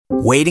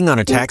Waiting on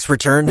a tax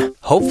return?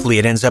 Hopefully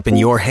it ends up in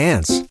your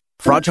hands.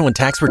 Fraudulent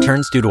tax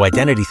returns due to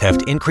identity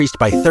theft increased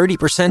by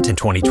 30% in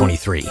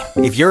 2023.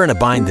 If you're in a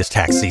bind this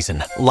tax season,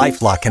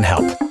 LifeLock can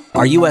help.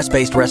 Our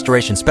U.S.-based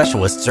restoration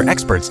specialists are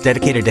experts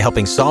dedicated to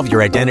helping solve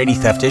your identity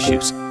theft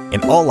issues.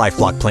 And all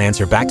LifeLock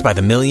plans are backed by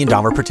the $1 Million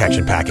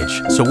Protection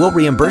Package. So we'll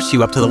reimburse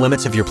you up to the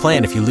limits of your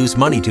plan if you lose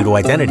money due to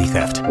identity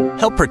theft.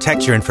 Help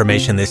protect your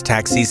information this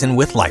tax season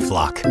with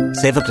LifeLock.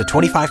 Save up to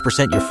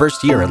 25% your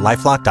first year at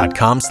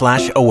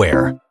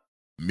LifeLock.com/aware.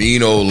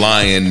 Mean Old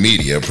Lion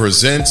Media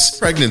presents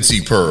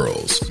Pregnancy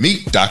Pearls.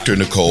 Meet Dr.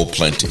 Nicole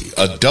Plenty,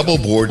 a double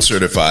board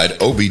certified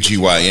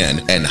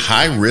OBGYN and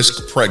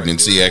high-risk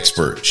pregnancy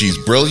expert. She's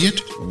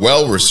brilliant,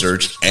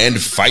 well-researched, and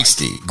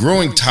feisty.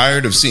 Growing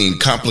tired of seeing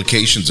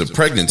complications of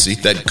pregnancy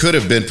that could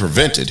have been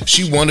prevented,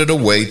 she wanted a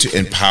way to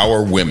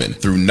empower women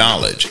through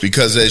knowledge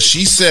because, as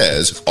she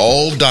says,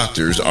 all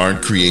doctors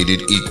aren't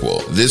created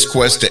equal. This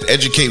quest to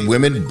educate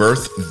women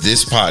birthed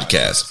this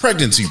podcast,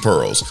 Pregnancy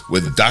Pearls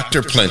with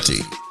Dr. Plenty.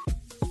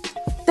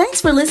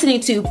 Thanks for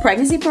listening to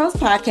Pregnancy Pearls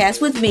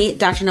Podcast with me,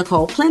 Dr.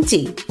 Nicole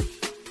Plenty.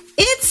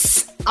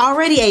 It's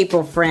already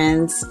April,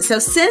 friends. So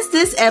since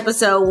this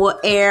episode will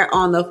air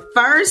on the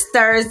first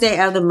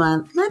Thursday of the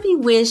month, let me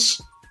wish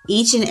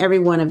each and every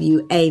one of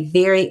you a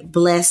very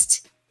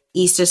blessed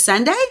Easter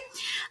Sunday.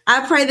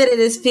 I pray that it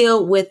is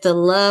filled with the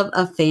love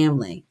of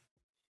family.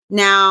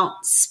 Now,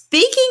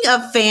 speaking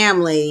of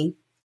family,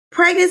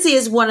 pregnancy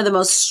is one of the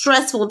most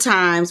stressful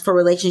times for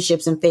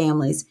relationships and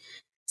families.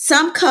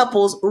 Some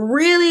couples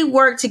really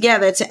work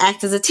together to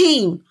act as a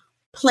team,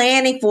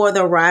 planning for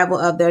the arrival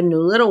of their new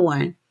little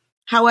one.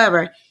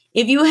 However,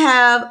 if you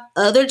have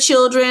other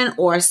children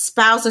or a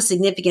spouse or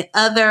significant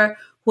other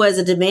who has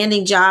a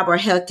demanding job or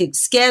hectic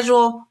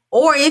schedule,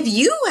 or if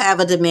you have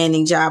a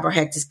demanding job or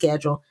hectic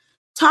schedule,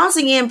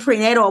 tossing in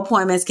prenatal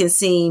appointments can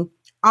seem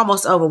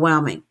almost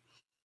overwhelming.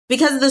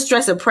 Because of the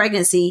stress of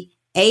pregnancy,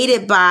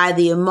 aided by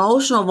the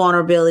emotional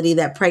vulnerability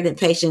that pregnant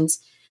patients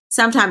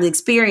sometimes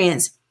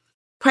experience,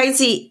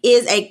 pregnancy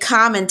is a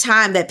common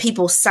time that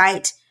people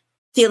cite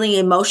feeling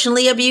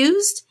emotionally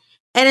abused.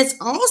 And it's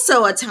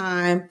also a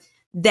time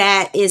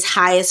that is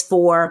highest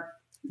for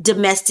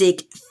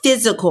domestic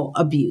physical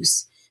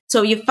abuse.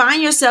 So if you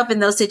find yourself in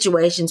those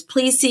situations,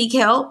 please seek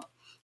help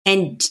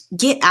and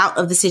get out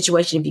of the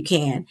situation if you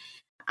can.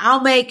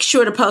 I'll make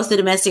sure to post the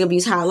domestic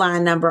abuse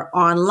hotline number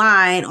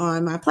online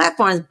on my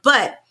platforms,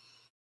 but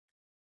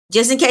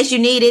just in case you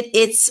need it,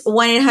 it's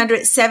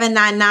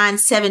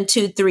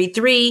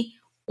 1-800-799-7233.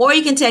 Or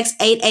you can text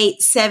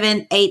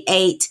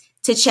 88788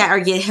 to chat or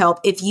get help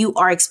if you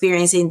are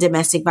experiencing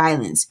domestic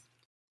violence.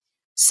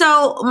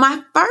 So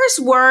my first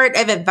word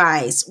of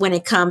advice when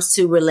it comes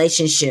to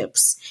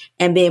relationships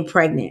and being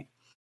pregnant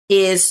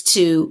is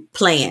to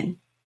plan.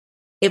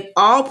 If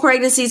all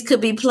pregnancies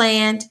could be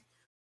planned,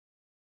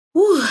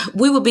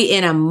 we would be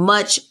in a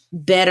much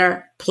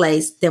better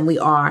place than we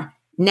are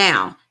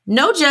now.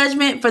 No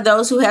judgment for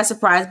those who have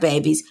surprise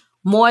babies.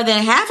 More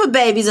than half of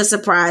babies are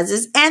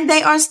surprises, and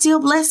they are still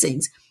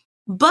blessings.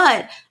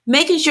 But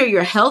making sure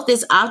your health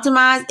is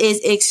optimized is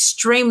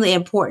extremely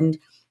important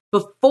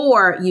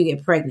before you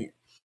get pregnant.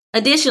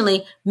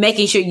 Additionally,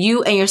 making sure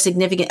you and your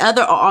significant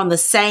other are on the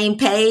same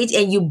page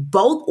and you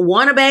both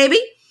want a baby,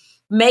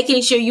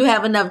 making sure you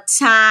have enough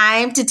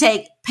time to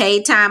take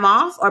paid time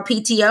off or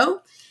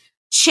PTO,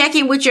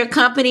 checking with your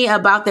company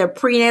about their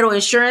prenatal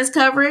insurance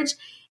coverage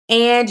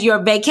and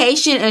your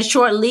vacation and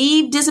short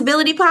leave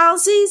disability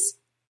policies.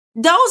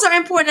 Those are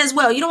important as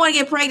well. You don't want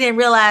to get pregnant and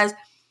realize,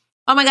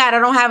 oh my God, I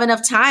don't have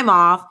enough time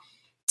off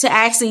to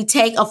actually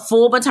take a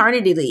full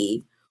maternity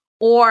leave.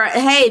 Or,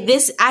 hey,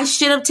 I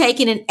should have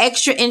taken an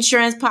extra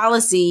insurance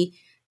policy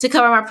to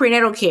cover my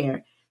prenatal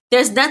care.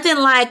 There's nothing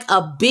like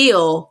a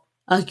bill,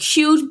 a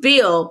huge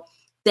bill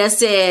that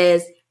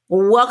says,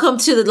 welcome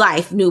to the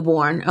life,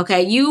 newborn.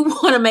 Okay. You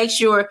want to make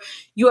sure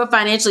you are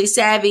financially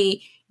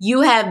savvy.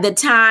 You have the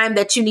time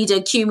that you need to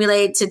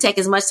accumulate to take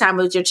as much time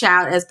with your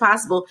child as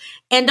possible.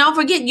 And don't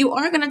forget, you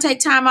are going to take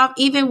time off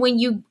even when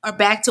you are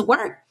back to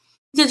work,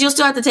 because you'll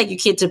still have to take your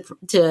kid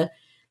to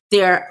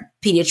their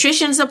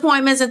pediatrician's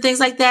appointments and things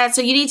like that.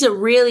 So you need to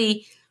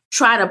really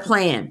try to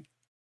plan.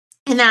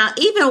 And now,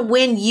 even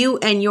when you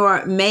and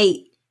your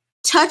mate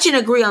touch and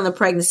agree on the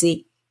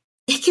pregnancy,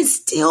 it can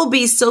still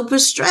be super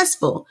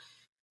stressful.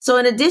 So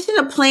in addition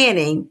to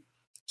planning,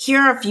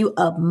 here are a few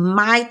of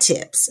my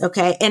tips.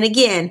 Okay. And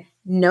again,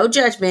 no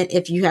judgment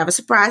if you have a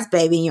surprise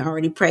baby and you're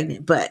already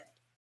pregnant. But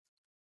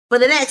for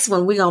the next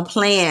one, we're going to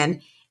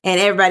plan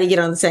and everybody get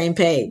on the same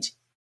page.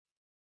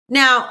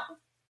 Now,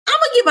 I'm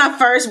going to give my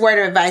first word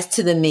of advice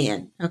to the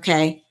men.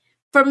 Okay.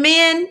 For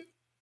men,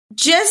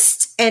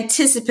 just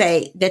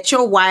anticipate that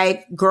your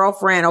wife,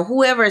 girlfriend, or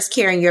whoever is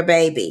carrying your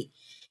baby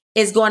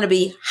is going to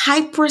be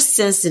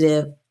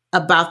hypersensitive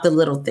about the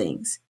little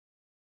things.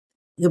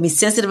 You're going to be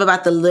sensitive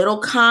about the little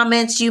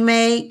comments you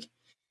make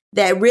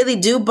that really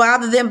do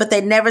bother them, but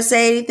they never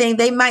say anything.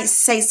 They might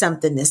say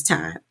something this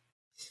time.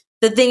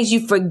 The things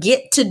you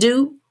forget to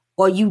do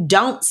or you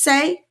don't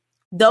say,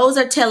 those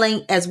are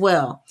telling as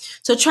well.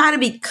 So try to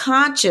be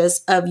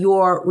conscious of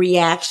your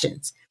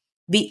reactions.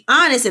 be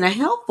honest in a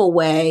helpful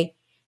way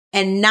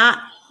and not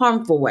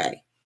harmful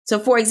way. So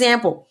for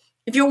example,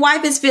 if your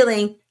wife is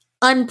feeling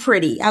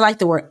unpretty, I like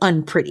the word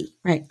unpretty,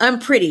 right?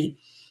 Unpretty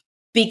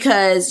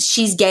because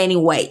she's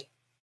gaining weight.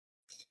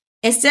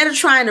 Instead of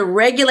trying to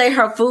regulate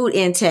her food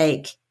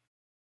intake,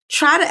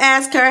 try to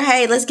ask her,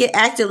 hey, let's get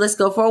active. Let's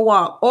go for a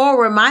walk.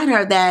 Or remind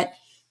her that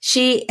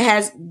she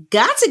has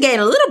got to gain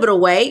a little bit of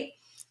weight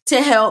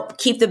to help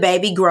keep the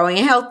baby growing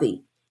and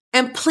healthy.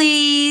 And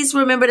please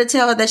remember to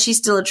tell her that she's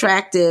still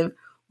attractive,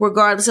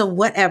 regardless of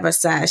whatever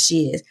size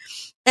she is.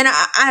 And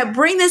I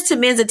bring this to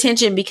men's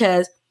attention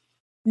because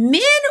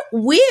men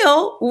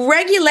will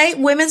regulate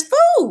women's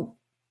food.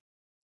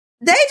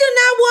 They do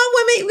not want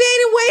women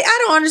gaining weight.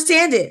 I don't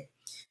understand it.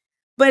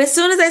 But as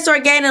soon as they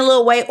start gaining a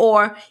little weight,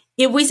 or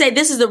if we say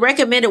this is the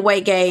recommended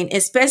weight gain,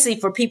 especially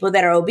for people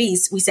that are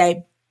obese, we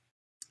say,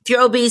 if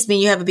you're obese,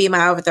 meaning you have a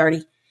BMI over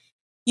 30,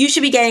 you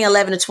should be gaining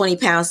 11 to 20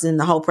 pounds in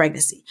the whole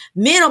pregnancy.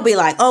 Men will be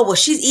like, oh, well,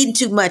 she's eating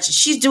too much.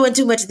 She's doing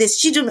too much of this.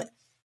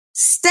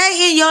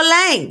 Stay in your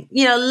lane.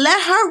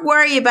 Let her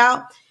worry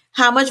about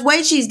how much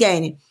weight she's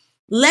gaining.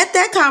 Let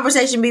that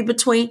conversation be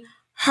between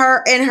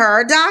her and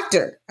her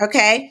doctor.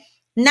 Okay.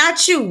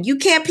 Not you. You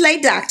can't play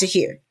doctor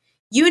here.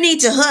 You need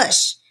to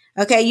hush.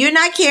 Okay. You're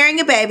not carrying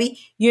a baby.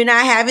 You're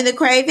not having the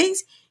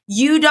cravings.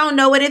 You don't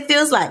know what it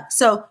feels like.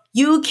 So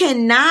you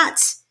cannot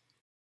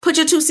put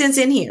your 2 cents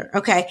in here.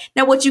 Okay.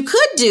 Now, what you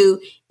could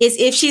do is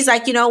if she's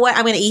like, you know what,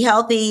 I'm going to eat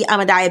healthy. I'm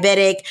a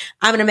diabetic.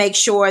 I'm going to make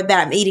sure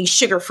that I'm eating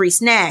sugar-free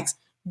snacks.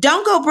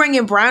 Don't go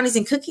bringing brownies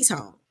and cookies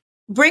home.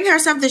 Bring her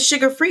something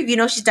sugar-free if you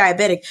know she's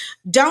diabetic.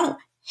 Don't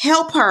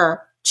help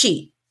her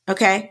cheat.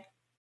 Okay.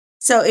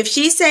 So if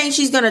she's saying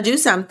she's going to do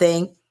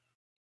something,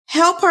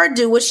 help her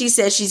do what she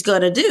says she's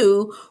going to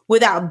do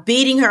without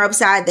beating her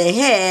upside the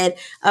head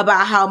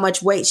about how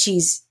much weight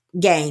she's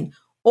gained.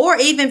 Or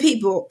even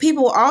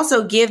people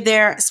also give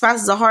their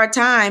spouses a hard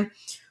time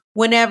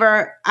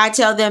whenever I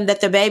tell them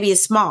that the baby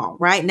is small,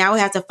 right? Now we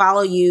have to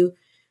follow you,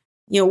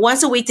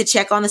 once a week to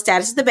check on the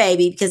status of the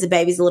baby because the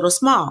baby's a little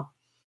small.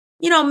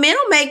 Men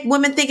will make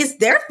women think it's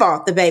their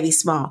fault the baby's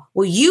small.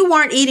 Well, you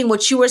weren't eating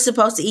what you were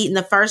supposed to eat in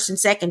the first and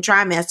second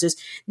trimesters.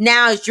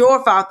 Now it's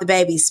your fault the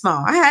baby's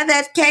small. I had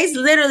that case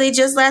literally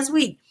just last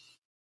week.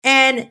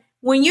 And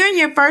when you're in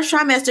your first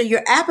trimester,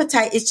 your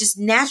appetite is just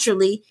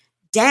naturally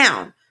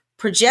down.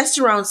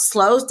 Progesterone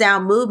slows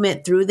down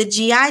movement through the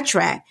GI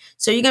tract.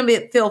 So you're going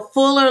to feel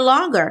fuller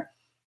longer.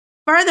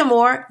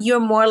 Furthermore, you're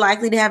more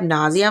likely to have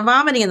nausea and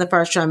vomiting in the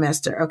first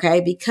trimester,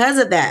 okay? Because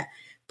of that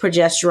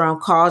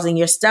progesterone causing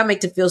your stomach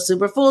to feel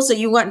super full. So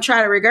you want to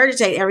try to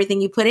regurgitate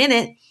everything you put in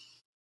it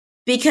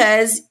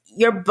because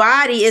your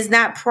body is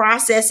not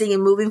processing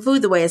and moving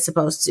food the way it's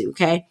supposed to,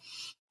 okay?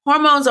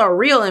 Hormones are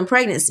real in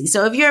pregnancy.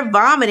 So if you're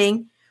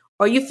vomiting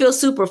or you feel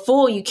super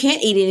full, you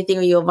can't eat anything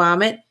or you'll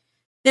vomit,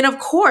 then of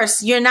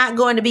course you're not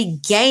going to be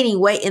gaining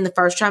weight in the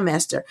first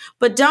trimester.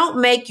 But don't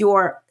make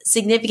your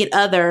significant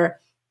other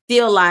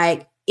feel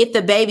like if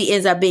the baby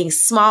ends up being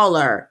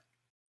smaller,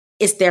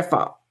 it's their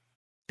fault.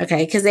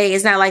 Okay, because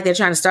it's not like they're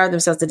trying to starve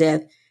themselves to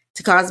death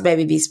to cause the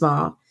baby to be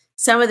small.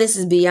 Some of this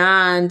is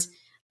beyond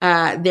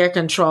their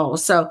control.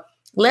 So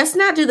let's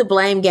not do the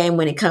blame game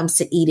when it comes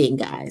to eating,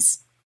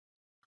 guys.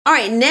 All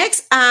right,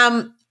 next,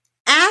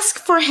 ask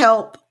for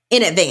help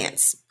in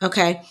advance.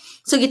 Okay,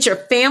 so get your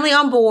family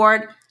on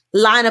board.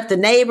 Line up the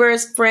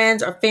neighbors,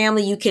 friends, or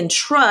family you can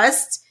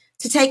trust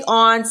to take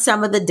on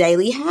some of the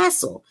daily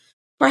hassle.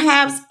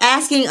 Perhaps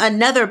asking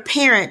another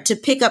parent to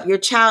pick up your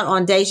child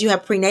on days you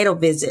have prenatal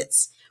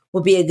visits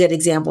will be a good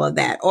example of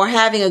that. Or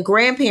having a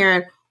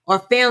grandparent or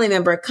family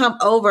member come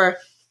over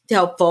to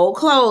help fold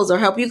clothes or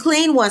help you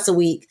clean once a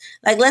week.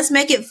 Like, let's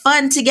make it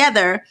fun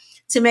together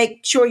to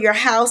make sure your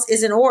house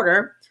is in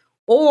order.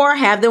 Or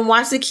have them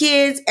watch the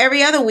kids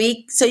every other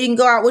week so you can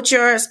go out with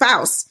your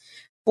spouse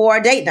for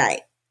a date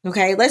night.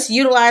 Okay, let's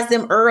utilize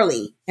them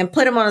early and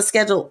put them on a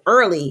schedule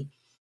early,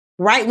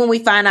 right when we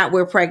find out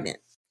we're pregnant.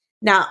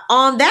 Now,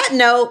 on that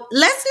note,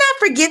 let's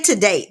not forget to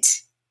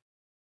date.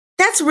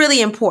 That's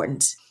really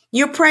important.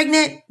 You're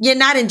pregnant, you're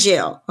not in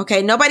jail.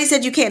 Okay, nobody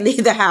said you can't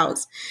leave the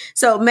house.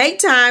 So make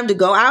time to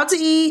go out to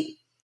eat,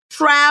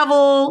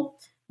 travel,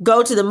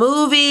 go to the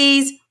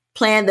movies,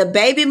 plan the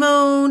baby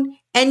moon.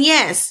 And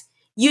yes,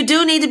 you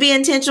do need to be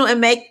intentional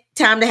and make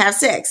time to have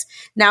sex.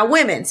 Now,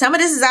 women, some of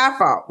this is our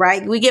fault,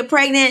 right? We get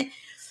pregnant.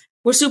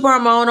 We're super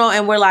hormonal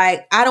and we're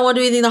like, I don't want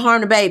to do anything to harm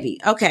the baby.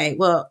 Okay,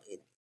 well,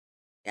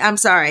 I'm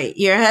sorry.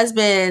 Your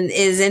husband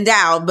is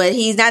endowed, but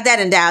he's not that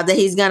endowed that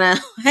he's going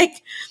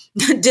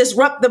to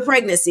disrupt the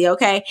pregnancy,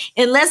 okay?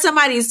 Unless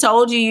somebody's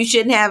told you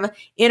shouldn't have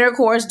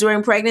intercourse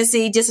during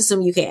pregnancy, just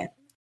assume you can.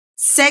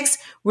 Sex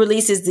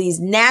releases these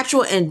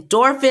natural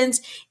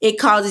endorphins. It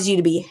causes you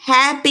to be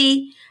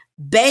happy.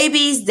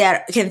 Babies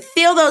that can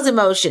feel those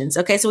emotions.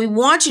 Okay, so we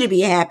want you to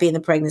be happy in the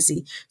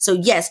pregnancy. So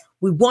yes,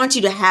 we want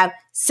you to have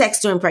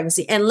sex during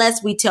pregnancy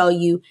unless we tell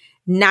you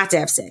not to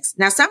have sex.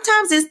 Now,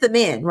 sometimes it's the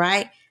men,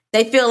 right?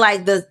 They feel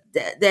like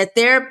that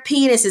their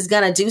penis is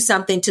going to do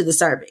something to the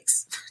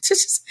cervix.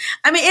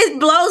 I mean, it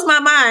blows my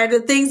mind, the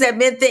things that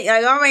men think,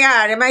 like, oh my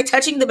God, am I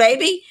touching the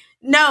baby?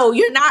 No,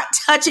 you're not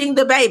touching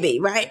the baby,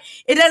 right?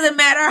 It doesn't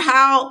matter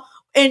how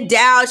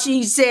endowed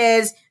she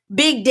says,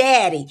 Big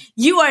Daddy,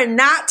 you are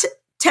not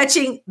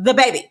touching the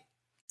baby.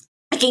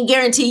 I can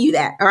guarantee you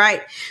that. All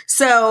right.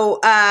 So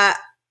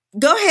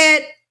go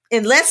ahead,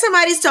 unless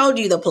somebody's told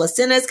you the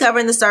placenta is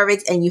covering the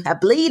cervix and you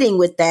have bleeding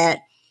with that,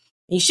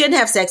 you shouldn't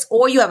have sex,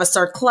 or you have a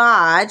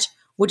cerclage,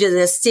 which is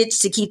a stitch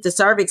to keep the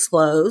cervix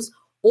closed,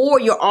 or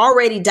you're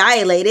already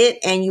dilated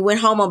and you went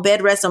home on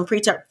bed rest on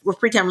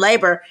preterm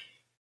labor,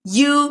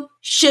 you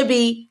should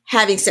be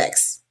having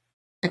sex.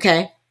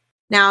 Okay.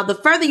 Now, the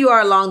further you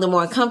are along, the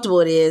more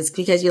uncomfortable it is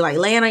because you're like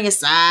laying on your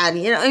side.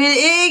 You know,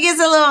 it gets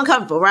a little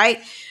uncomfortable,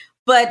 right?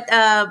 But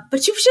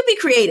you should be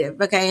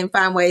creative, okay, and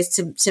find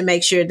ways to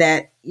make sure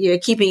that you're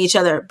keeping each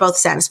other both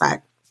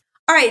satisfied.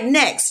 All right,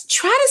 next,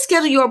 try to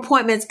schedule your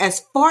appointments as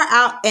far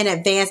out in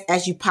advance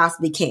as you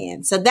possibly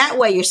can. So that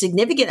way your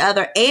significant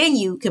other and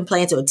you can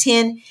plan to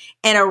attend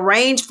and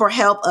arrange for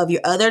help of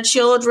your other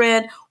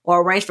children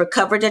or arrange for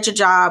coverage at your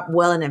job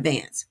well in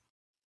advance.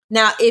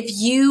 Now, if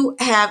you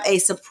have a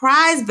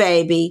surprise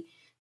baby,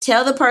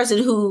 tell the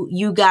person who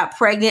you got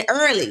pregnant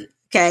early,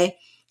 okay?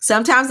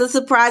 Sometimes the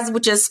surprise is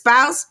with your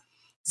spouse.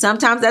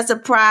 Sometimes that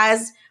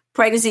surprise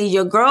pregnancy is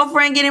your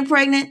girlfriend getting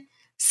pregnant.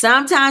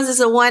 Sometimes it's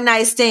a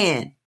one-night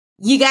stand.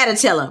 You got to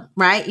tell them,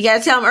 right? You got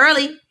to tell them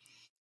early.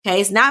 Okay,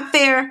 it's not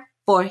fair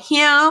for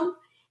him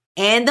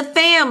and the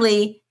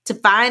family to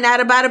find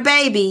out about a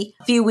baby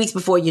a few weeks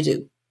before you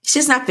do. It's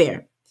just not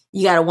fair.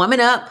 You got to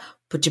woman up,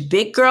 put your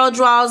big girl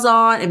drawers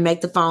on, and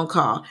make the phone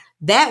call.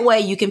 That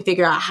way you can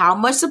figure out how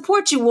much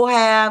support you will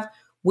have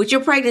with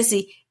your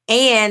pregnancy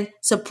and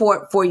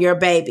support for your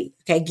baby.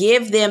 Okay,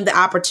 give them the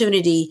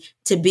opportunity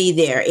to be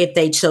there if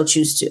they so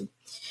choose to.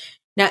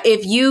 Now,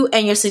 if you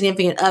and your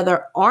significant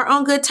other aren't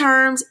on good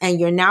terms and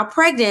you're now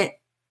pregnant,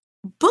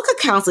 book a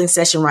counseling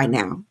session right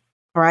now.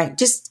 All right,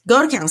 just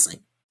go to counseling.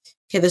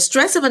 Okay, the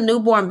stress of a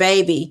newborn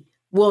baby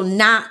will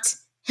not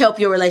help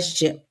your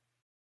relationship.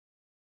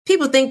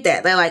 People think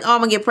that. They're like, oh, I'm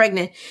going to get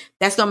pregnant.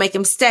 That's going to make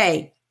them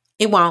stay.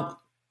 It won't.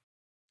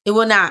 It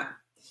will not.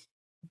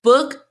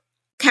 Book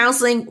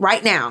counseling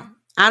right now.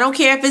 I don't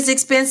care if it's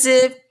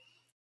expensive.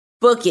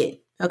 Book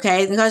it.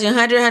 Okay, it's going to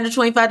cost you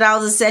 $100,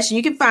 $125 a session.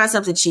 You can find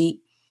something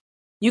cheap.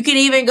 You can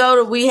even go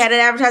to, we had an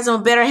advertisement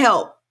on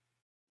BetterHelp.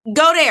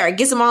 Go there,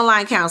 get some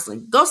online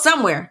counseling. Go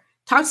somewhere.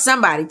 Talk to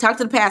somebody. Talk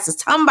to the pastor.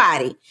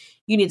 Somebody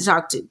you need to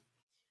talk to.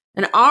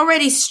 An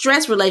already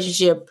stressed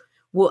relationship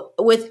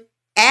with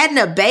adding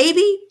a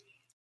baby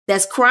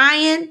that's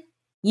crying,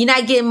 you're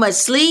not getting much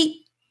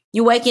sleep,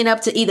 you're waking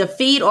up to either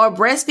feed or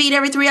breastfeed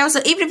every 3 hours.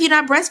 So even if you're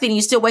not breastfeeding,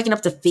 you're still waking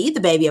up to feed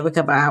the baby every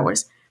couple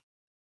hours.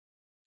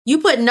 You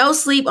put no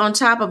sleep on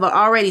top of an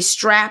already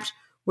strapped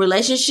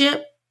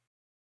relationship,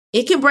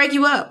 it can break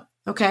you up.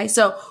 Okay,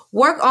 so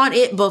work on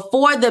it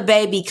before the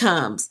baby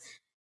comes.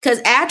 Because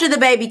after the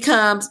baby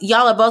comes,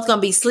 y'all are both going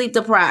to be sleep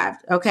deprived.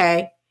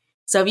 Okay,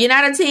 so if you're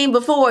not a team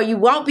before, you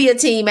won't be a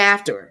team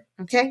after.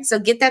 Okay, so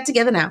get that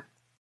together now.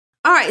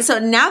 All right, so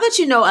now that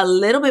you know a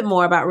little bit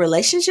more about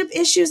relationship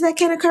issues that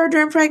can occur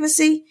during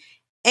pregnancy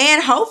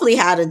and hopefully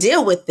how to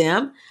deal with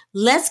them,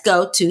 let's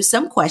go to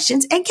some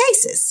questions and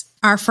cases.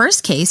 Our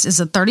first case is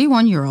a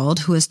 31-year-old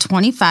who is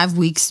 25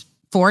 weeks,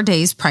 4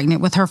 days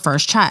pregnant with her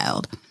first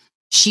child.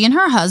 She and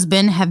her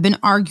husband have been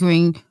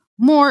arguing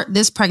more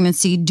this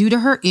pregnancy due to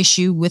her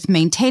issue with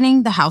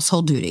maintaining the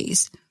household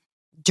duties.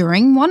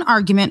 During one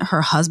argument,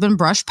 her husband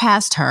brushed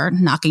past her,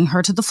 knocking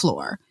her to the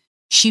floor.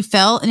 She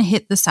fell and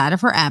hit the side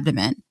of her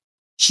abdomen.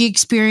 She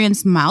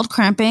experienced mild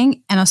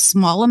cramping and a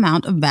small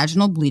amount of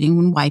vaginal bleeding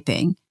when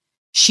wiping.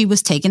 She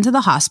was taken to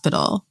the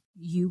hospital.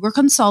 You were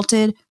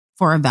consulted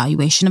for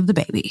evaluation of the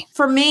baby.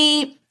 For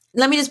me,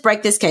 let me just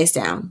break this case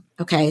down.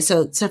 Okay,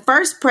 so it's her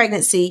first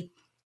pregnancy.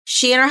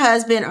 She and her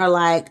husband are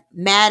like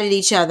mad at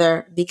each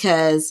other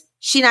because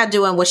she's not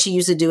doing what she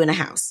used to do in the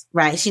house,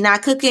 right? She's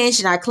not cooking.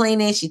 She's not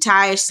cleaning. She's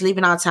tired. She's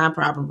sleeping all the time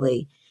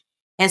probably.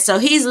 And so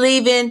he's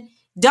leaving.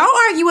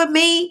 Don't argue with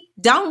me.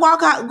 Don't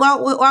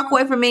walk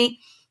away from me.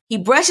 He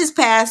brushes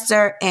past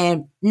her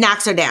and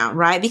knocks her down,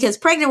 right? Because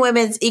pregnant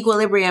women's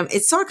equilibrium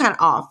is sort of kind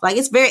of off. Like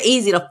it's very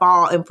easy to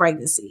fall in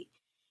pregnancy,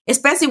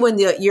 especially when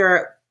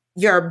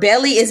your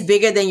belly is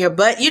bigger than your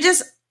butt.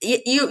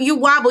 You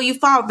wobble, you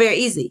fall very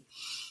easy.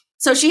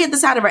 So she hit the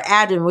side of her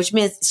abdomen, which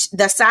means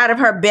the side of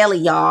her belly,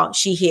 y'all,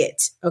 she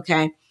hit,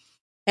 okay?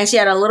 And she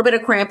had a little bit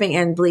of cramping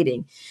and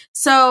bleeding.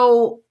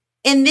 So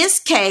in this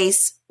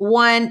case,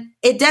 one,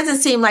 it doesn't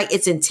seem like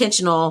it's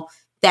intentional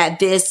that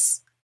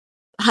this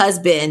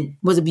husband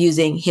was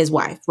abusing his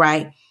wife,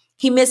 right?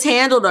 He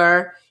mishandled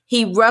her.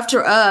 He roughed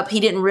her up.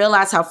 He didn't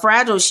realize how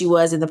fragile she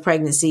was in the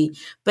pregnancy,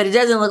 but it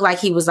doesn't look like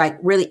he was like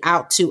really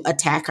out to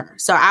attack her.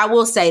 So I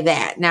will say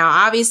that. Now,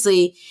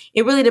 obviously,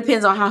 it really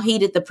depends on how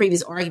heated the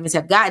previous arguments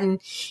have gotten.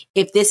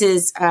 If this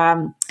is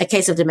a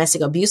case of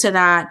domestic abuse or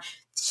not,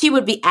 she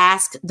would be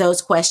asked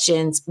those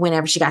questions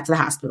whenever she got to the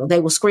hospital. They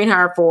will screen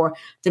her for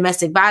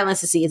domestic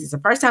violence to see, is this the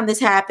first time this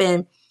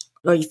happened?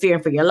 Are you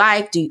fearing for your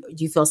life? Do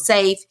you feel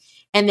safe?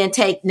 And then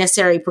take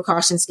necessary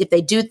precautions if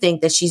they do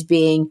think that she's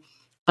being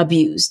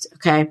abused.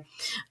 Okay.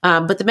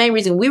 But the main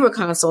reason we were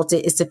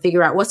consulted is to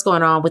figure out what's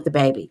going on with the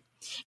baby.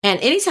 And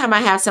anytime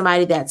I have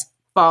somebody that's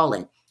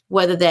fallen,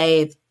 whether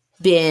they've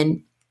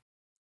been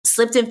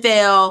slipped and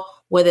fell,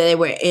 whether they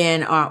were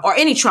in, or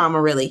any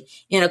trauma really,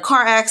 in a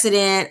car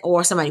accident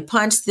or somebody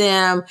punched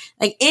them,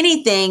 like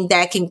anything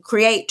that can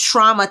create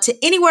trauma to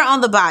anywhere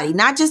on the body,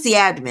 not just the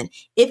abdomen,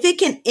 if it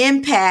can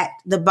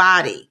impact the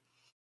body,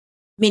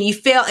 I mean, you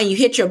fell and you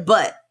hit your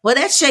butt, well,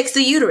 that shakes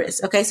the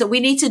uterus. Okay. So we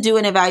need to do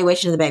an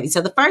evaluation of the baby.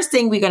 So the first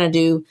thing we're going to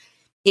do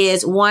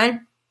is,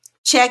 one,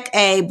 check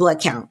a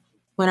blood count.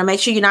 We want to make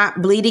sure you're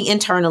not bleeding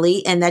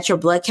internally and that your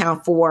blood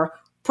count for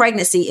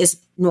pregnancy is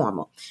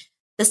normal.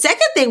 The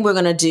second thing we're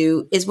going to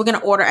do is we're going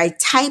to order a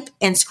type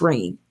and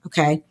screen.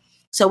 Okay.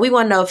 So we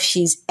want to know if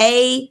she's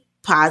A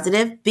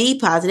positive, B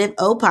positive,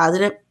 O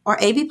positive, or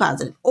AB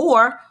positive,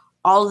 or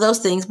all of those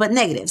things, but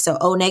negative. So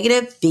O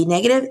negative, B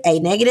negative, A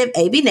negative,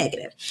 AB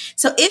negative.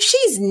 So if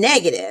she's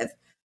negative,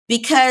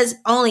 because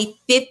only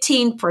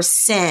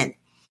 15%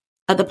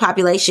 of the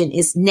population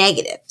is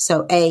negative,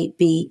 so A,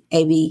 B,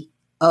 AB,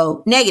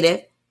 O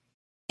negative,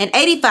 and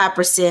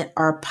 85%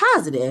 are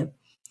positive,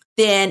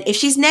 then if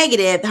she's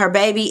negative, her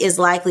baby is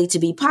likely to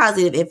be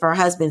positive if her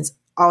husband's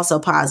also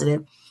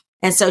positive.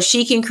 And so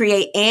she can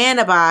create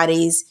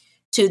antibodies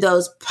to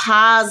those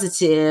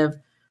positive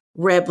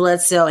red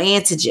blood cell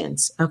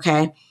antigens,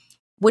 okay,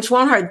 which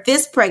won't hurt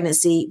this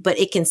pregnancy, but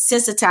it can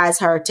sensitize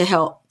her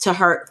to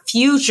hurt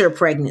future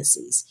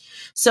pregnancies.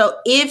 So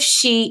if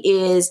she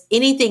is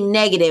anything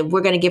negative,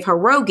 we're going to give her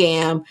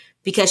RhoGAM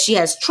because she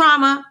has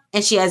trauma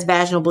and she has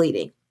vaginal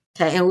bleeding,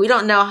 okay, and we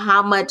don't know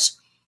how much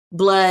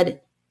blood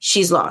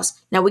she's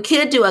lost. Now, we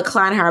could do a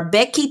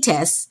Klein-Becky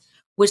test,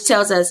 which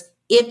tells us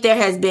if there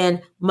has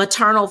been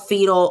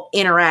maternal-fetal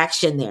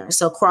interaction there,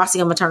 so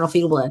crossing of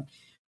maternal-fetal blood,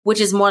 which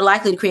is more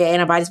likely to create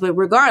antibodies. But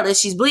regardless,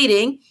 she's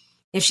bleeding.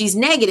 If she's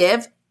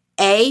negative,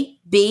 A,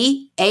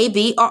 B,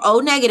 AB, or O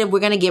negative, we're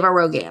going to give her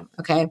RhoGAM,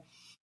 okay?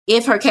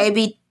 If her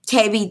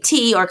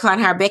KBT or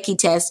Klein-Becky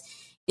test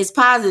is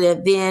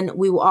positive, then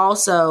we will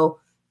also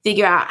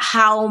figure out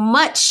how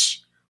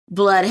much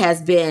blood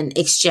has been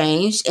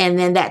exchanged, and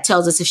then that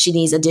tells us if she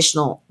needs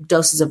additional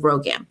doses of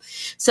RhoGAM.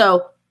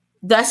 So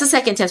that's the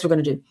second test we're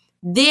going to do.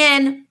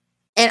 Then,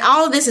 and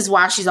all of this is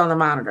while she's on the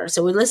monitor.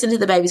 So we listen to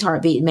the baby's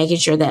heartbeat and making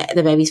sure that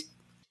the baby's.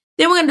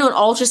 Then we're going to do an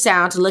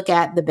ultrasound to look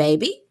at the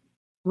baby.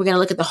 We're going to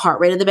look at the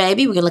heart rate of the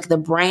baby. We're going to look at the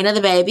brain of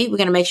the baby. We're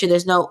going to make sure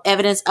there's no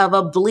evidence of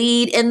a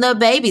bleed in the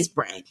baby's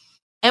brain.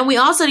 And we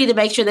also need to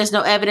make sure there's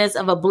no evidence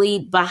of a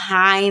bleed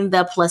behind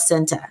the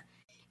placenta.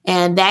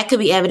 And that could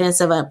be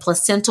evidence of a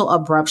placental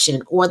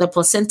abruption or the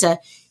placenta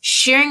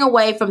shearing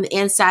away from the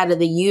inside of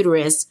the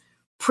uterus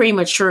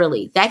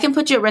prematurely. That can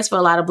put you at risk for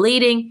a lot of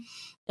bleeding.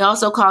 It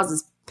also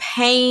causes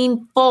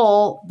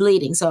painful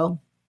bleeding. So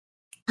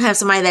I have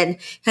somebody that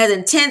has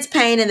intense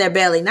pain in their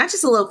belly, not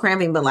just a little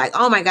cramping, but like,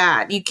 oh my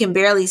God, you can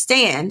barely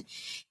stand,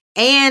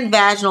 and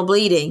vaginal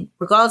bleeding,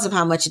 regardless of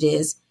how much it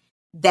is.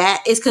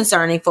 That is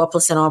concerning for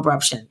placental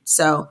abruption.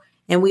 So,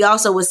 and we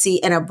also would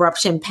see an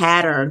abruption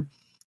pattern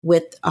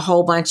with a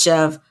whole bunch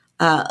of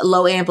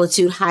low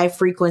amplitude, high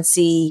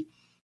frequency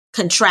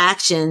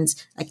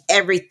contractions, like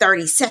every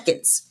 30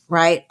 seconds,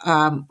 right,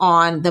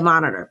 on the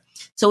monitor.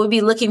 So we'd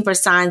be looking for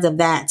signs of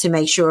that to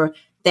make sure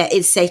that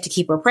it's safe to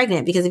keep her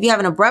pregnant. Because if you have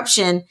an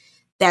abruption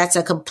that's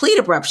a complete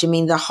abruption,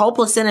 meaning the whole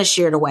placenta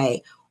sheared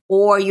away,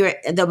 or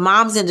the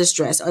mom's in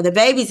distress, or the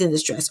baby's in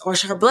distress, or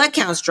her blood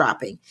count's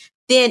dropping,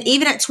 then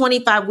even at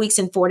 25 weeks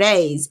and 4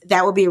 days,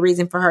 that would be a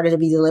reason for her to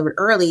be delivered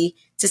early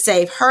to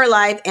save her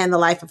life and the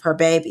life of her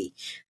baby.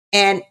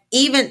 And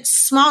even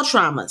small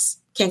traumas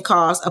can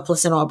cause a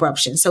placental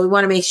abruption. So we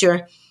want to make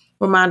sure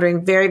we're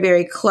monitoring very,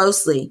 very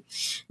closely.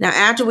 Now,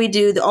 after we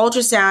do the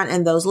ultrasound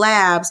and those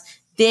labs,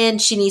 then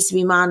she needs to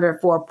be monitored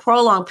for a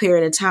prolonged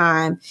period of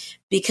time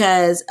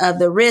because of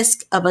the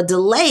risk of a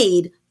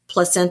delayed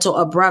placental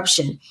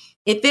abruption.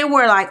 If it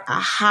were like a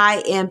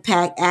high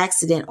impact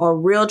accident or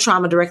real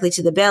trauma directly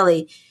to the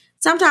belly,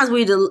 sometimes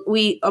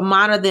we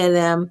monitor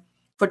them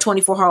for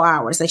 24 whole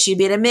hours. Like she'd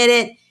be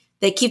admitted,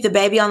 they keep the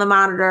baby on the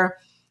monitor,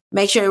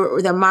 make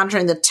sure they're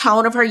monitoring the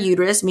tone of her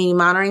uterus, meaning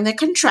monitoring the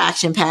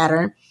contraction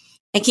pattern,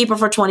 and keep her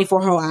for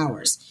 24 whole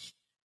hours.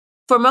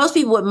 For most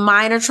people with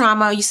minor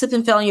trauma, you slip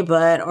and fell on your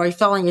butt or you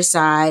fell on your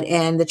side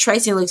and the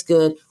tracing looks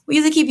good, we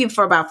usually keep you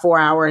for about 4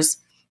 hours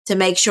to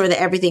make sure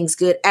that everything's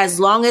good, as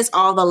long as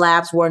all the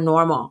labs were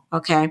normal,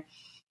 okay?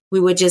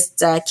 We would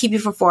just keep you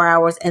for 4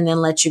 hours and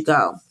then let you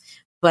go.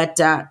 But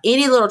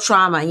any little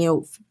trauma,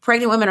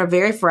 pregnant women are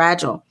very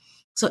fragile.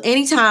 So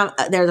anytime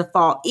there's a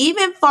fall,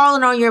 even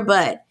falling on your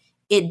butt,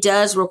 it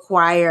does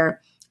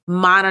require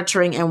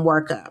monitoring and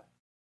workup,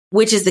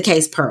 which is the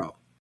case, Pearl.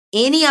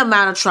 Any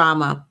amount of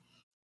trauma,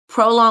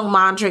 prolonged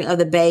monitoring of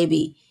the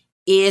baby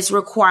is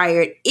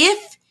required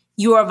if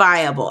you are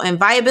viable. And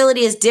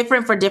viability is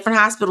different for different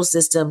hospital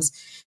systems.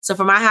 So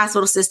for my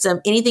hospital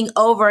system, any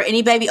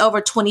baby over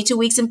 22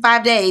 weeks and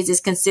 5 days is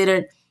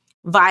considered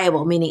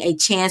viable, meaning a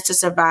chance to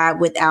survive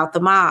without the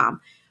mom.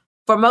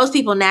 For most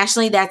people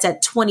nationally, that's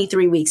at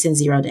 23 weeks and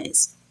 0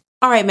 days.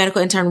 All right,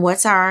 medical intern,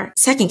 what's our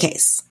second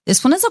case?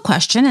 This one is a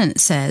question and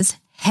it says,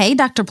 "Hey,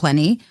 Dr.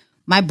 Plenty,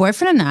 my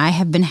boyfriend and I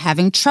have been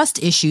having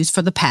trust issues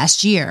for the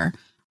past year.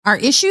 Our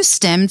issues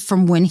stemmed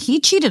from when he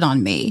cheated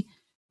on me.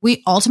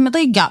 We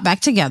ultimately got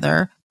back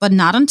together, but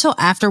not until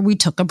after we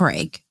took a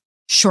break.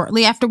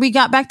 Shortly after we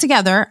got back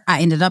together, I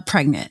ended up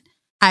pregnant.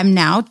 I'm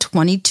now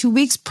 22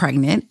 weeks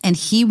pregnant and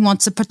he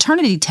wants a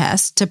paternity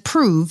test to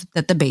prove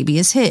that the baby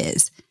is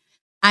his.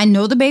 I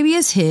know the baby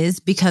is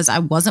his because I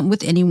wasn't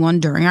with anyone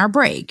during our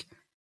break.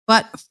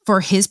 But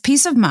for his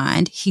peace of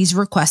mind, he's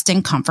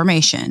requesting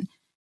confirmation.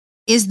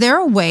 Is there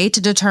a way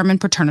to determine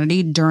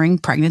paternity during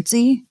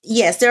pregnancy?"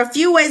 Yes, there are a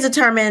few ways to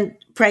determine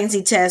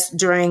pregnancy tests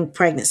during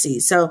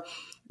pregnancy. So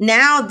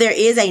now there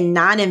is a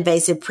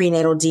non-invasive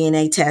prenatal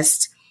DNA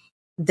test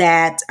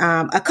that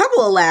a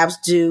couple of labs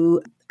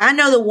do. I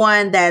know the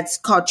one that's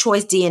called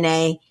Choice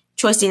DNA,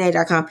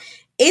 choicedna.com.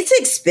 It's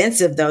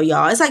expensive though,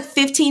 y'all. It's like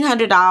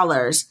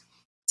 $1,500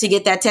 to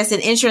get that test,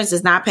 and insurance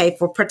does not pay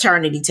for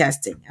paternity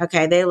testing.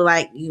 Okay. They were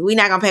like, we're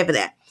not going to pay for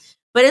that.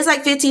 But it's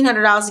like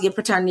 $1,500 to get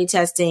paternity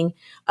testing.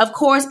 Of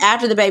course,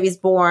 after the baby's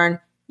born,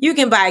 you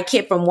can buy a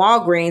kit from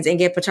Walgreens and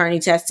get paternity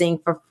testing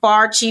for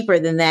far cheaper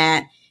than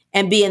that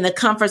and be in the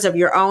comforts of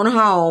your own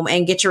home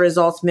and get your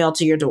results mailed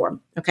to your door.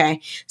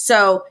 Okay.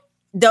 So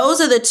those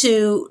are the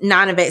two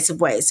non-invasive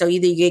ways. So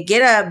either you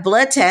get a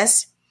blood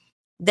test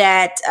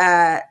that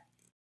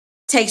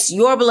takes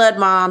your blood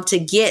mom to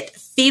get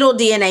fetal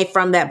DNA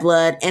from that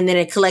blood, and then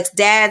it collects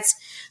dad's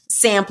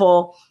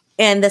sample,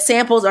 and the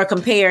samples are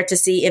compared to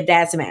see if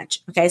dad's a match.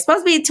 Okay. It's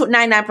supposed to be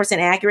 99%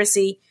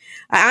 accuracy.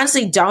 I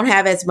honestly don't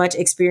have as much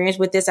experience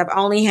with this. I've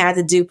only had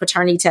to do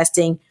paternity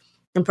testing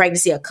in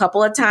pregnancy a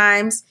couple of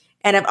times,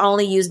 and I've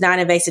only used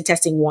non-invasive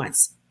testing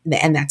once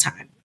in that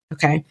time.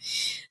 Okay.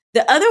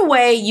 The other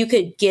way you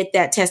could get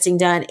that testing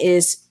done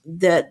is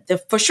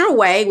the for sure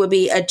way would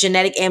be a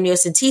genetic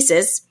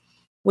amniocentesis,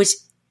 which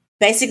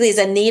basically is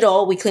a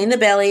needle. We clean the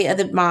belly of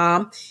the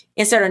mom,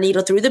 insert a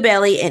needle through the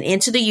belly and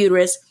into the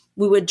uterus.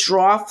 We would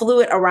draw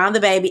fluid around the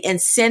baby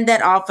and send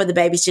that off for the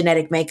baby's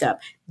genetic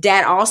makeup.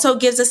 Dad also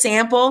gives a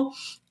sample,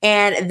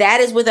 and that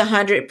is with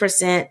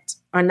 100%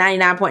 or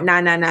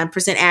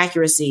 99.999%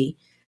 accuracy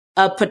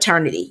of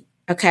paternity.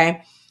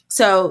 Okay.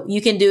 So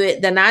you can do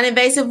it the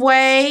non-invasive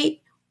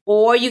way,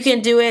 or you can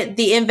do it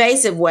the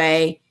invasive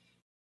way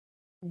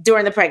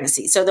during the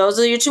pregnancy. So those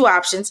are your two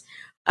options.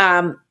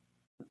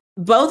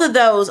 Both of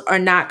those are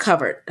not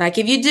covered. Like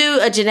if you do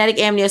a genetic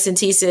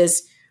amniocentesis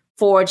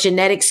for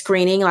genetic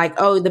screening, like,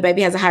 oh, the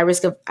baby has a high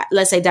risk of,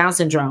 let's say, Down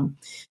syndrome,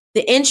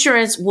 the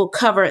insurance will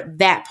cover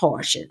that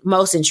portion.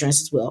 Most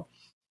insurances will.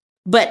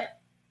 But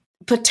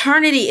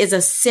paternity is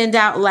a send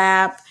out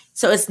lab,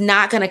 so it's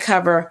not going to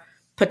cover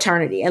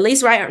paternity, at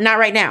least not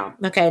right now.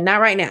 Okay,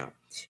 not right now.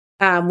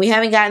 We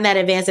haven't gotten that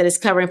advance that it's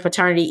covering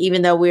paternity,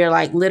 even though we're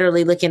like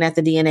literally looking at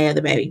the DNA of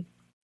the baby.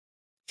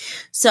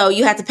 So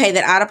you have to pay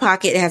that out of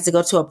pocket. It has to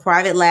go to a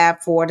private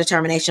lab for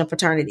determination of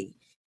paternity.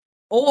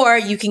 Or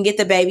you can get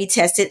the baby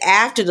tested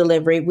after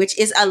delivery, which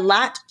is a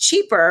lot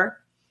cheaper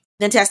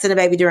than testing the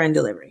baby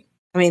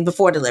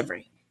before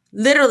delivery.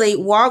 Literally,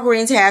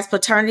 Walgreens has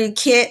paternity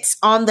kits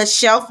on the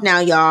shelf now,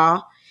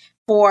 y'all,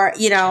 for, I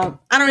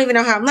don't even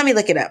know how, let me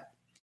look it up.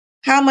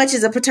 How much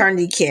is a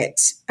paternity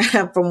kit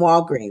from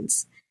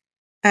Walgreens?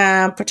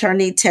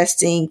 Paternity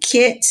testing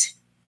kit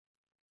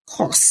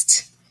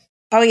cost.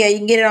 Oh yeah, you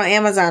can get it on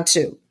Amazon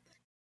too.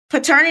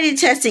 Paternity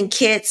testing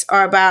kits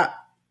are about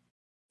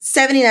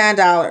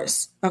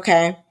 $79.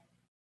 Okay.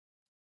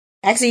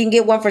 Actually, you can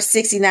get one for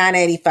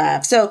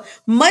 $69.85. So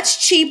much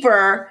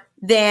cheaper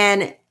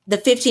than the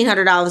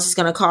 $1,500 is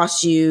going to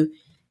cost you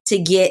to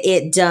get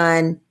it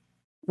done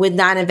with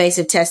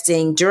non-invasive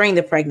testing during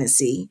the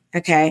pregnancy.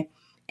 Okay.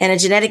 And a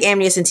genetic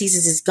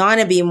amniocentesis is going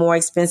to be more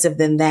expensive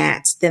than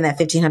that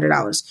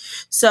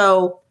 $1,500.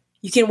 So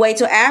you can wait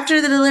till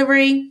after the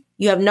delivery.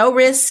 You have no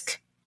risk.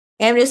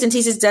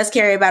 Amniocentesis does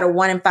carry about a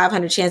 1 in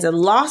 500 chance of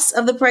loss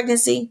of the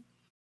pregnancy.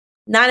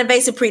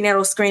 Non-invasive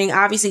prenatal screening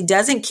obviously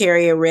doesn't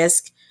carry a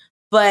risk,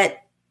 but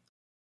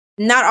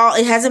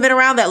it hasn't been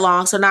around that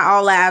long, so not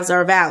all labs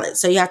are valid.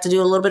 So you have to do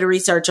a little bit of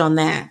research on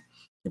that,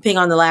 depending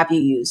on the lab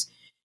you use.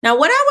 Now,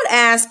 what I would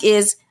ask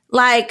is,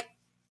 like,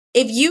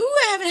 if you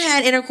haven't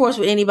had intercourse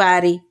with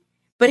anybody,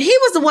 but he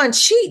was the one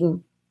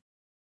cheating,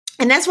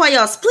 and that's why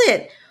y'all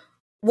split,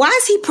 why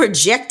is he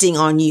projecting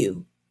on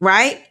you,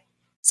 right?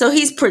 So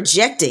he's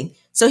projecting.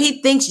 So he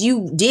thinks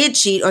you did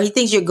cheat, or he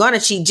thinks you're going to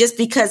cheat just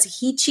because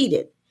he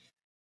cheated.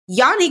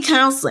 Y'all need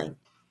counseling.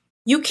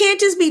 You can't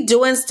just be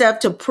doing stuff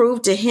to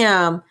prove to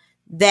him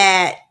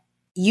that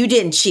you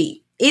didn't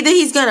cheat. Either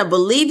he's going to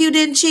believe you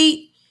didn't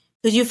cheat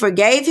because you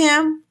forgave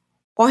him,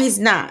 or he's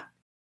not.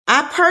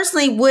 I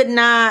personally would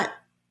not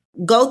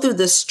go through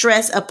the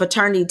stress of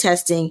paternity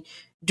testing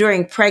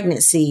during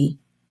pregnancy,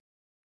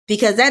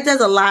 because that does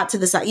a lot to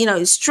the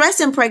side. Stress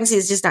in pregnancy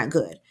is just not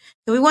good.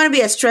 And we want to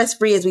be as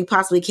stress-free as we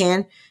possibly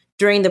can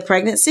during the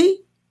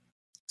pregnancy.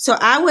 So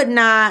I would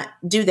not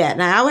do that.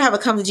 Now, I would have a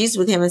come to Jesus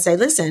with him and say,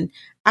 listen,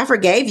 I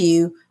forgave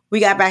you.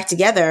 We got back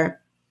together.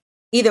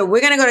 Either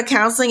we're going to go to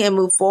counseling and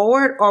move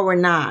forward, or we're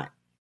not.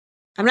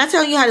 I'm not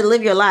telling you how to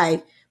live your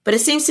life, but it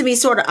seems to me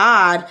sort of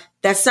odd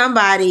that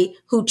somebody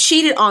who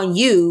cheated on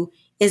you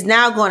is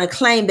now going to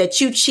claim that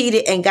you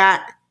cheated and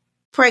got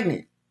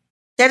pregnant.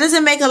 That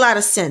doesn't make a lot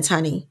of sense,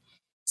 honey.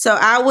 So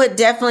I would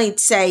definitely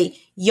say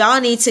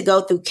y'all need to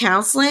go through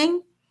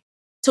counseling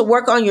to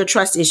work on your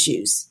trust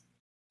issues.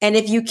 And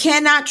if you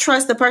cannot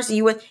trust the person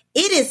you with,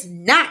 it is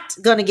not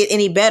going to get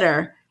any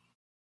better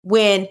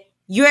when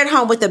you're at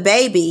home with the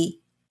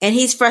baby and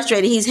he's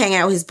frustrated. He's hanging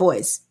out with his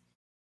boys.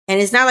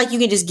 And it's not like you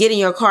can just get in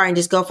your car and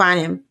just go find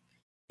him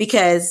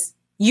because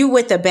you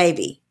with the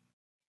baby.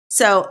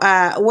 So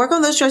work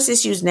on those trust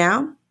issues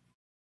now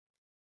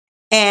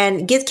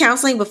and get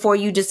counseling before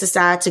you just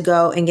decide to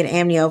go and get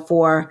amnio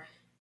for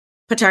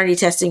paternity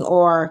testing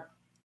or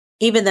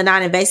even the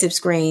non-invasive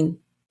screen.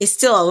 It's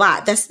still a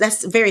lot.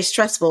 That's very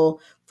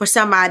stressful for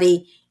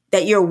somebody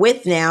that you're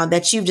with now,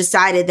 that you've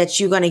decided that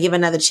you're going to give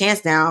another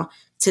chance now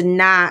to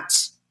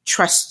not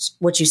trust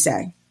what you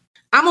say.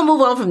 I'm going to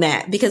move on from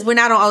that because we're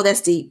not on Oh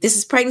That's Deep. This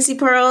is Pregnancy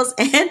Pearls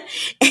and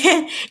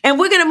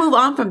we're going to move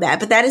on from that.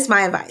 But that is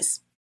my advice.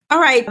 All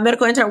right,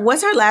 medical intern,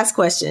 what's our last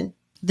question?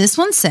 This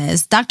one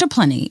says, Dr.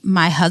 Plenty,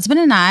 my husband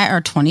and I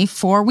are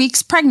 24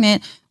 weeks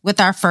pregnant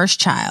with our first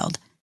child.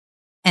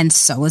 And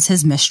so is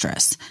his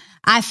mistress.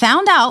 I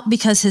found out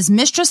because his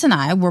mistress and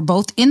I were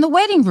both in the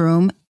waiting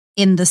room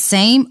in the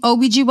same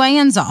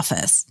OBGYN's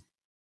office.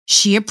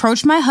 She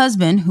approached my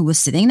husband, who was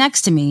sitting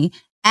next to me,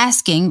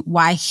 asking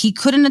why he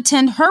couldn't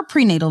attend her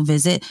prenatal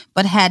visit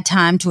but had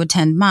time to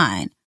attend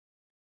mine.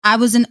 I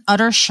was in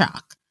utter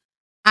shock.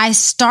 I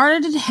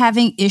started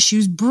having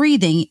issues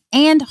breathing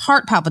and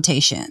heart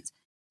palpitations.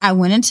 I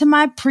went into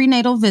my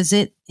prenatal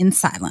visit in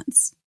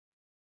silence.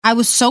 I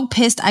was so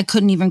pissed I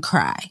couldn't even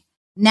cry.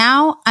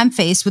 Now I'm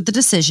faced with the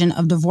decision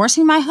of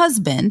divorcing my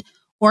husband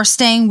or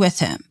staying with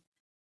him.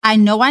 I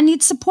know I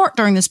need support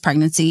during this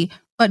pregnancy,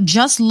 but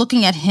just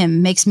looking at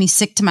him makes me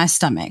sick to my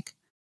stomach.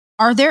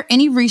 Are there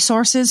any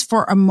resources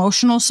for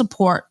emotional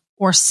support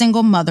or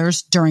single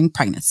mothers during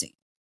pregnancy?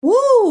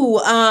 Woo!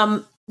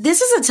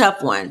 This is a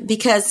tough one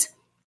because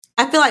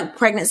I feel like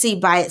pregnancy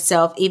by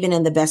itself, even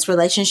in the best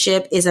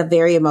relationship, is a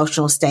very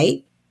emotional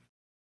state.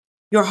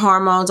 Your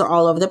hormones are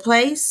all over the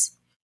place.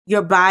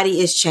 Your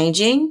body is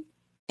changing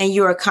and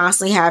you are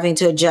constantly having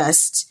to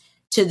adjust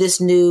to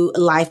this new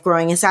life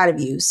growing inside of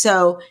you.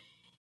 So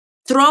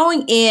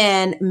throwing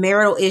in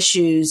marital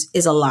issues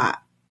is a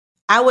lot.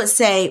 I would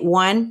say,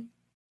 one,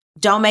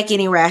 don't make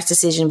any rash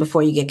decision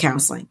before you get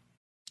counseling.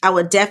 I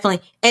would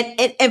definitely,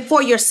 and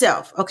for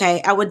yourself,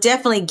 okay? I would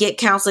definitely get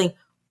counseling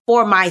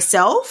for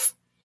myself,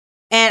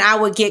 and I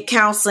would get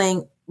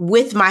counseling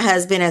with my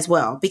husband as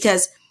well,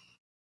 because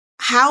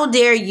how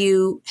dare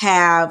you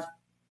have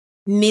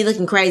me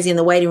looking crazy in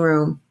the waiting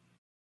room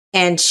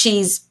and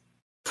she's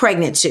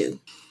pregnant too?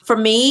 For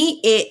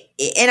me,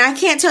 and I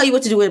can't tell you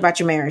what to do about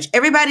your marriage.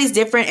 Everybody's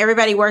different.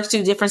 Everybody works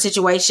through different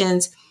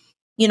situations.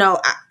 For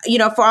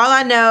all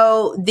I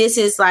know, this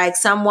is like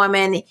some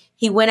woman,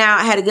 he went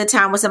out, had a good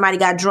time with somebody,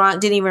 got drunk,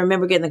 didn't even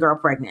remember getting the girl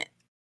pregnant.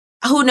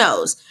 Who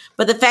knows?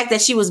 But the fact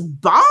that she was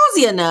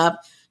ballsy enough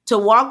to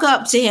walk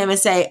up to him and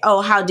say,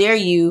 oh, how dare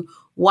you?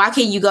 Why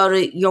can't you go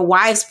to your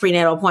wife's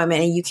prenatal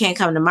appointment and you can't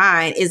come to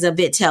mine is a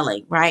bit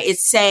telling, right?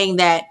 It's saying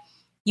that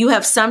you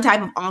have some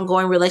type of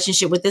ongoing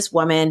relationship with this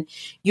woman.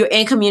 You're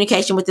in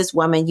communication with this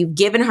woman. You've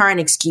given her an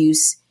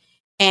excuse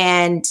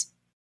and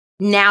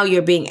now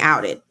you're being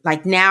outed.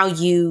 Like now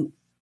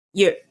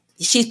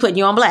she's putting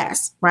you on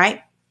blast,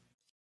 right?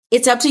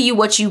 It's up to you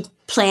what you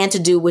plan to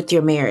do with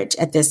your marriage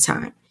at this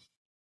time.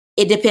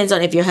 It depends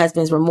on if your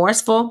husband's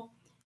remorseful.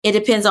 It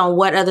depends on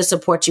what other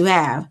support you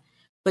have.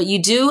 But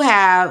you do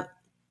have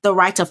the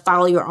right to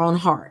follow your own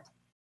heart.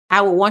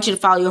 I would want you to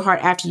follow your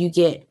heart after you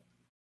get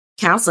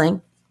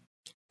counseling.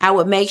 I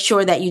would make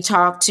sure that you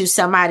talk to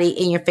somebody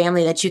in your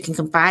family that you can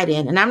confide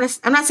in. And I'm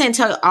not saying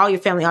tell all your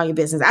family all your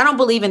business. I don't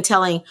believe in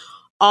telling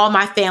all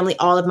my family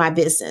all of my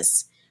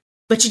business.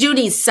 But you do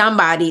need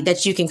somebody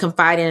that you can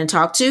confide in and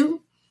talk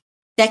to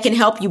that can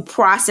help you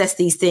process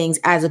these things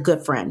as a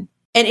good friend.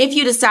 And if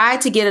you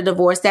decide to get a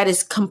divorce, that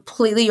is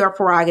completely your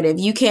prerogative.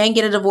 You can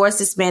get a divorce.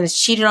 This man has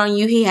cheated on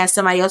you. He has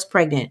somebody else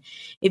pregnant.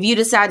 If you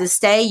decide to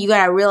stay, you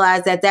got to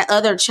realize that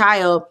other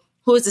child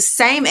who is the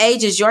same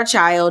age as your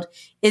child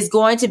is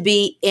going to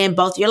be in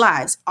both your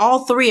lives,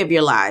 all three of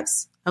your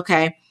lives.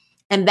 Okay.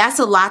 And that's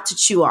a lot to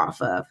chew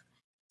off of.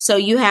 So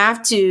you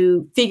have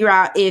to figure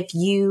out if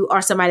you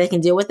are somebody that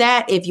can deal with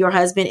that, if your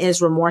husband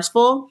is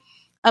remorseful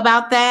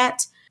about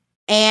that,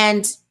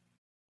 and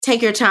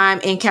take your time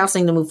in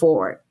counseling to move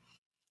forward.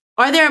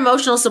 Are there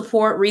emotional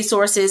support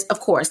resources? Of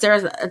course,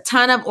 there's a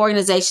ton of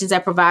organizations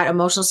that provide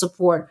emotional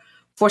support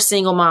for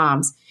single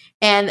moms.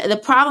 And the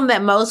problem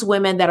that most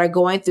women that are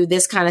going through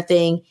this kind of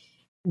thing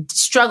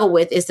struggle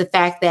with is the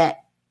fact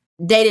that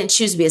they didn't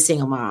choose to be a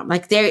single mom.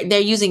 Like they're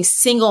using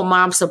single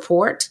mom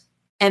support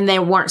and they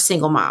weren't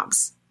single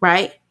moms,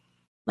 right?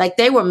 Like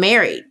they were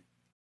married.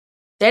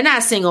 They're not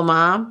a single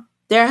mom.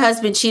 Their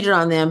husband cheated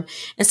on them.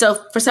 And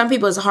so for some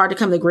people, it's hard to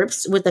come to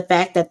grips with the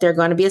fact that they're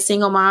going to be a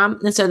single mom.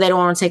 And so they don't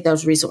want to take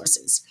those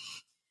resources.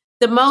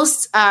 The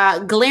most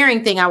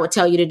glaring thing I would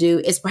tell you to do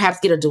is perhaps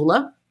get a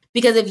doula,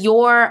 because if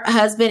your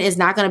husband is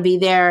not going to be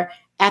there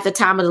at the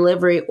time of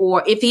delivery,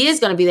 or if he is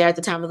going to be there at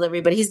the time of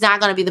delivery, but he's not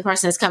going to be the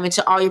person that's coming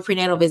to all your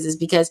prenatal visits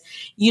because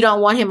you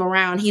don't want him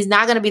around. He's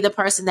not going to be the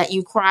person that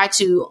you cry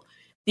to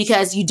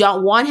because you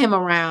don't want him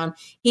around.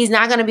 He's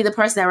not going to be the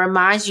person that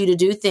reminds you to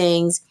do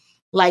things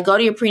like go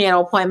to your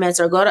prenatal appointments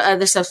or go to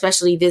other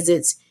subspecialty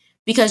visits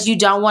because you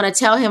don't want to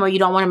tell him or you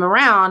don't want him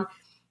around.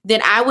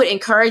 Then I would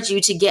encourage you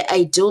to get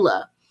a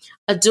doula.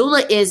 A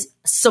doula is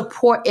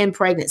support in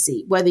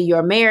pregnancy, whether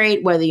you're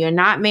married, whether you're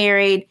not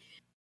married.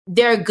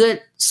 They're a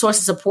good source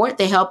of support.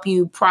 They help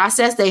you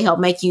process. They help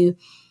make sure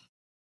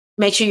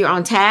you're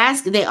on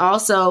task. They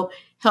also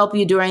help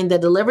you during the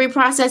delivery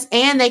process,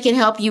 and they can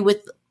help you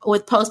with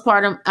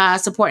postpartum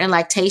support and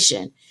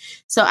lactation.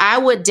 So I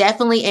would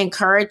definitely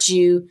encourage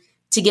you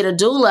to get a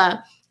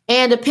doula,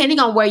 and depending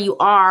on where you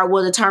are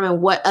will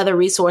determine what other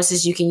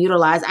resources you can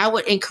utilize. I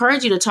would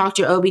encourage you to talk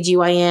to your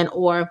OBGYN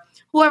or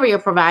whoever your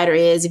provider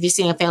is, if you're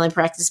seeing a family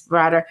practice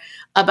provider,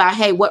 about,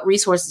 hey, what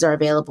resources are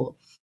available?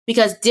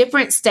 Because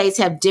different states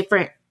have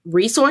different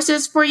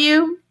resources for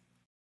you.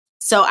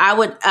 So I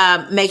would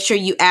make sure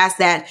you ask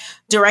that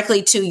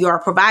directly to your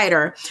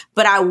provider.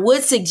 But I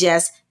would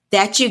suggest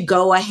that you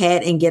go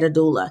ahead and get a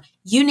doula.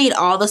 You need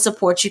all the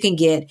support you can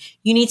get.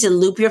 You need to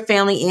loop your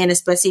family in,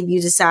 especially if you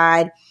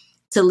decide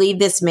to leave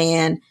this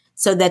man,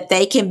 so that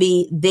they can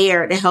be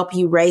there to help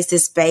you raise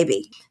this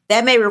baby.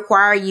 That may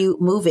require you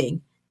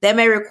moving. That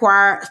may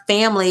require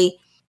family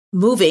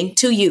moving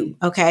to you.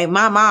 Okay.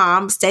 My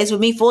mom stays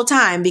with me full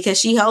time because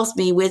she helps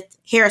me with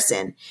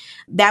Harrison.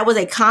 That was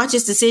a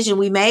conscious decision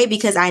we made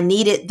because I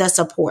needed the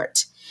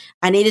support.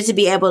 I needed to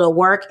be able to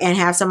work and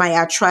have somebody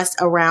I trust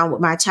around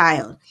with my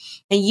child.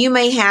 And you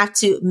may have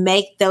to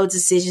make those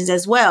decisions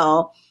as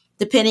well,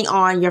 depending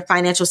on your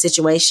financial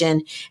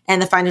situation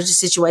and the financial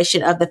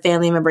situation of the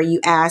family member you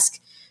ask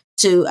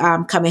to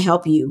come and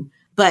help you.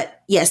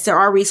 But yes, there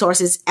are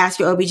resources. Ask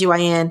your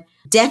OBGYN.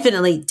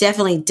 Definitely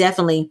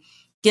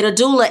get a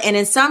doula. And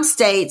in some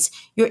states,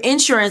 your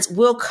insurance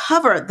will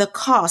cover the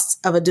costs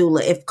of a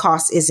doula if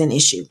cost is an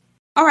issue.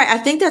 All right. I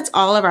think that's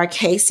all of our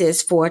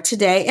cases for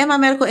today. And my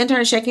medical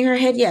intern is shaking her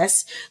head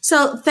yes.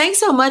 So thanks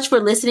so much for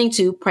listening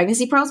to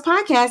Pregnancy Pearls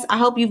Podcast. I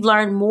hope you've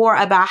learned more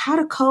about how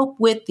to cope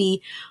with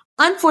the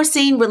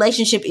unforeseen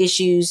relationship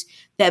issues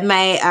that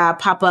may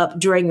pop up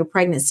during your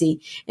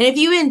pregnancy. And if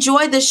you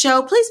enjoyed the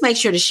show, please make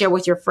sure to share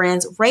with your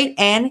friends, rate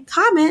and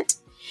comment.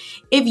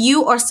 If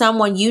you or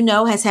someone you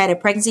know has had a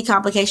pregnancy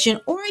complication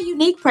or a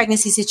unique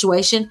pregnancy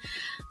situation,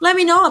 let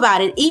me know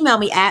about it. Email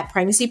me at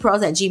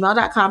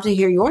pregnancypearls@gmail.com to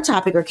hear your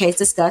topic or case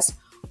discussed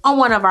on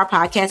one of our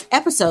podcast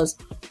episodes.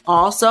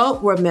 Also,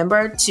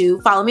 remember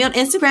to follow me on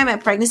Instagram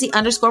at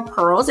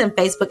pregnancy_pearls and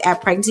Facebook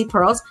at Pregnancy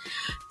Pearls.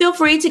 Feel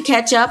free to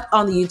catch up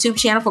on the YouTube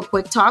channel for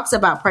quick talks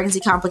about pregnancy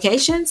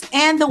complications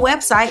and the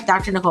website,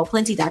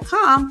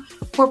 drnicoleplenty.com,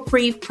 for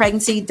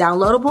pre-pregnancy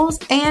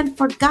downloadables. And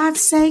for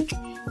God's sake,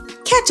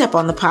 catch up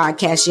on the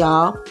podcast,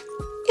 y'all.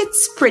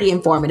 It's pretty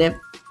informative.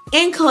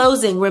 In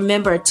closing,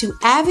 remember to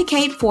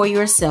advocate for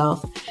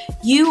yourself.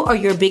 You are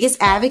your biggest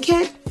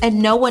advocate,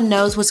 and no one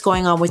knows what's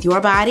going on with your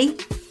body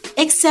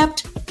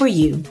except for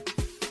you.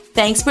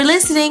 Thanks for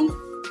listening.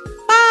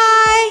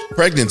 Bye.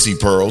 Pregnancy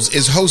Pearls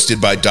is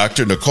hosted by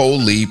Dr. Nicole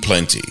Lee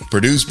Plenty,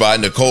 produced by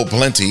Nicole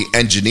Plenty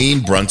and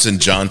Janine Brunson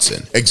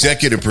Johnson,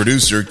 executive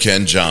producer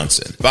Ken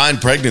Johnson.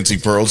 Find Pregnancy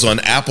Pearls on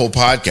Apple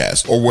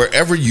Podcasts or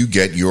wherever you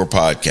get your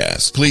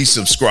podcasts. Please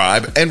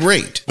subscribe and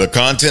rate. The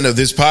content of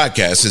this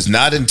podcast is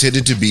not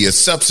intended to be a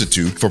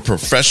substitute for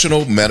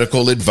professional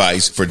medical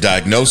advice for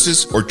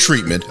diagnosis or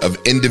treatment of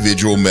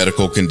individual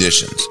medical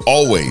conditions.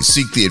 Always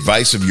seek the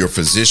advice of your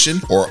physician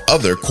or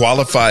other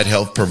qualified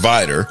health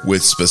provider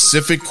with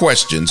specific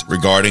questions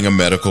regarding a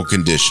medical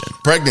condition.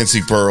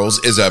 Pregnancy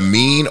Pearls is a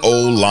Mean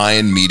Old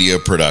Lion Media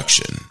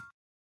production.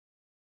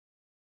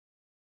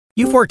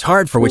 You've worked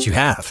hard for what you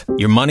have.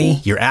 Your money,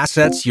 your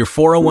assets, your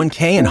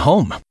 401k, and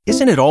home.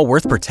 Isn't it all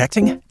worth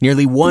protecting?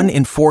 Nearly 1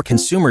 in 4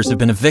 consumers have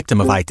been a victim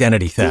of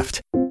identity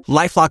theft.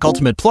 LifeLock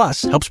Ultimate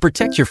Plus helps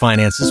protect your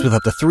finances with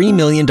up to $3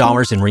 million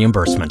in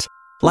reimbursement.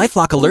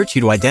 LifeLock alerts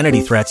you to identity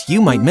threats you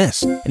might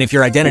miss. And if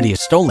your identity is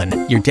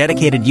stolen, your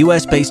dedicated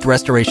U.S.-based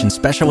restoration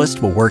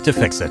specialist will work to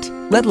fix it.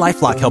 Let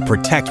LifeLock help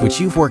protect what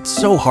you've worked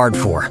so hard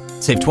for.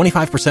 Save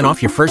 25%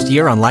 off your first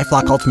year on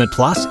LifeLock Ultimate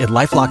Plus at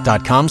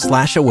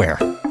LifeLock.com/aware.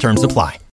 Terms apply.